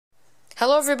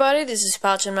Hello everybody, this is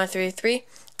Gemini 383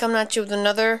 coming at you with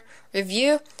another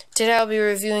review. Today I'll be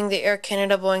reviewing the Air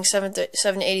Canada Boeing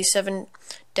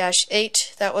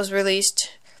 787-8 that was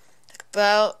released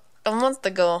about a month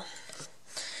ago.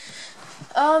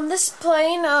 This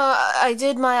plane, I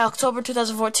did my October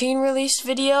 2014 release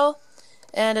video,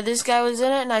 and this guy was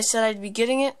in it, and I said I'd be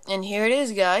getting it, and here it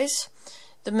is, guys.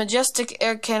 The majestic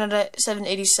Air Canada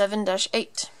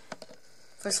 787-8.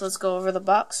 First, let's go over the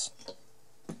box.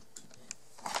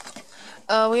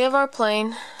 We have our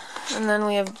plane, and then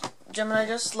we have Gemini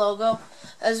Just logo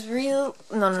as real.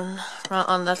 No,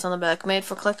 that's on the back. Made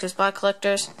for collectors by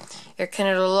collectors. Air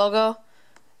Canada logo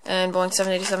and Boeing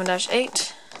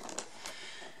 787-8.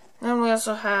 Then we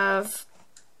also have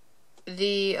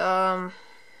the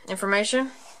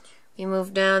information. We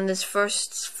moved down. This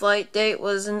first flight date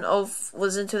was in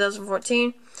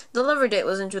 2014. Delivery date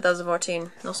was in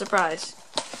 2014. No surprise.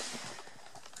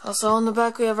 Also on the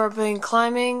back we have our plane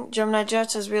climbing, Gemini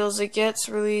Jets as real as it gets,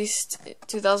 released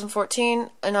 2014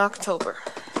 in October.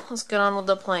 Let's get on with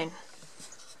the plane.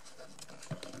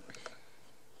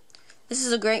 This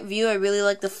is a great view. I really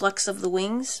like the flex of the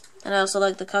wings, and I also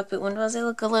like the cockpit windows. They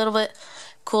look a little bit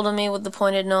cool to me with the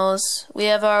pointed nose. We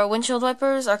have our windshield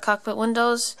wipers, our cockpit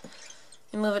windows.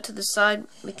 We move it to the side.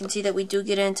 We can see that we do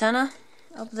get antenna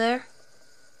up there.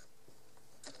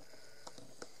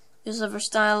 Use of our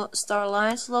Star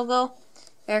Alliance logo,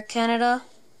 Air Canada.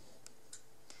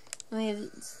 Then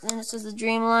it says the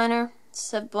Dreamliner,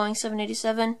 Boeing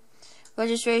 787.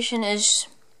 Registration is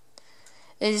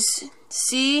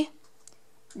CGHPT.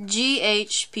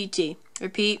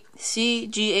 Repeat,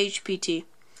 CGHPT.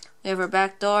 We have our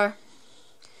back door,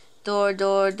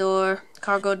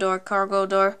 cargo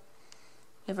door.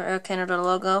 We have our Air Canada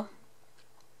logo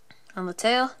on the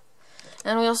tail.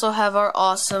 And we also have our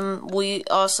awesome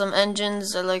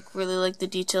engines. I really like the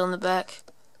detail in the back.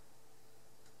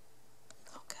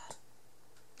 Oh god.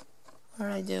 What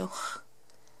did I do?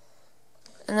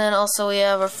 And then also we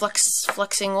have our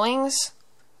flexing wings.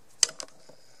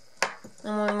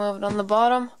 And when we move it on the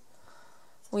bottom,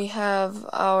 we have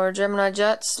our Gemini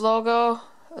Jets logo,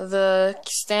 the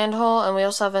stand hole, and we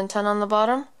also have antenna on the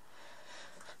bottom.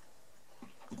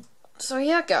 So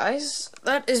yeah, guys,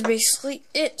 that is basically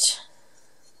it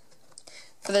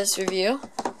for this review.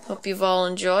 Hope you've all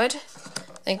enjoyed.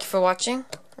 Thank you for watching.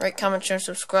 Rate, comment, share, and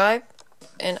subscribe.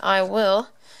 And I will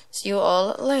see you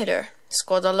all later.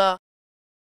 Squadala.